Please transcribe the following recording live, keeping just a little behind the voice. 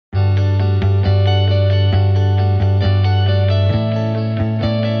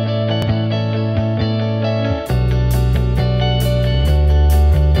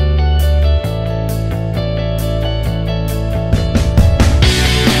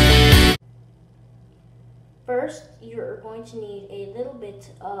you're going to need a little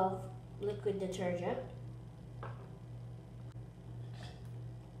bit of liquid detergent,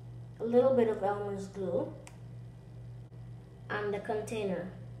 a little bit of Elmer's glue, and the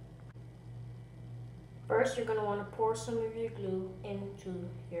container. First, you're going to want to pour some of your glue into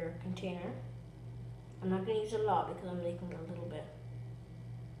your container. I'm not going to use a lot because I'm making a little bit.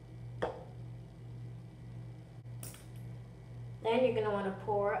 Then you're going to want to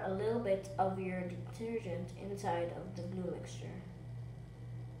pour a little bit of your detergent inside of the glue mixture.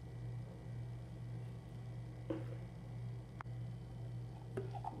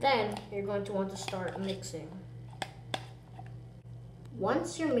 Then you're going to want to start mixing.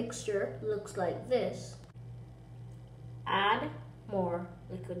 Once your mixture looks like this, add more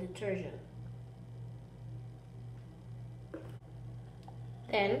liquid detergent.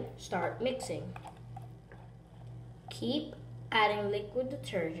 Then start mixing. Keep adding liquid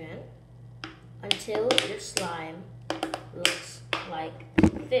detergent until your slime looks like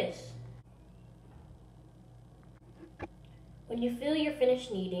this. When you feel you're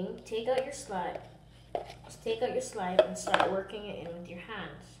finished kneading, take out your slime and start working it in with your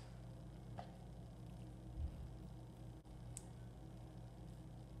hands.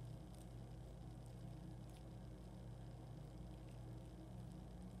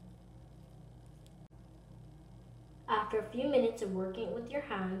 After a few minutes of working it with your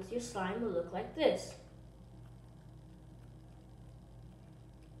hands, your slime will look like this.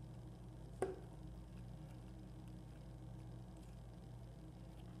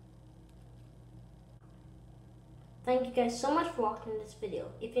 Thank you guys so much for watching this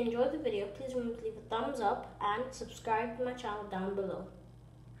video. If you enjoyed the video, please remember to leave a thumbs up and subscribe to my channel down below.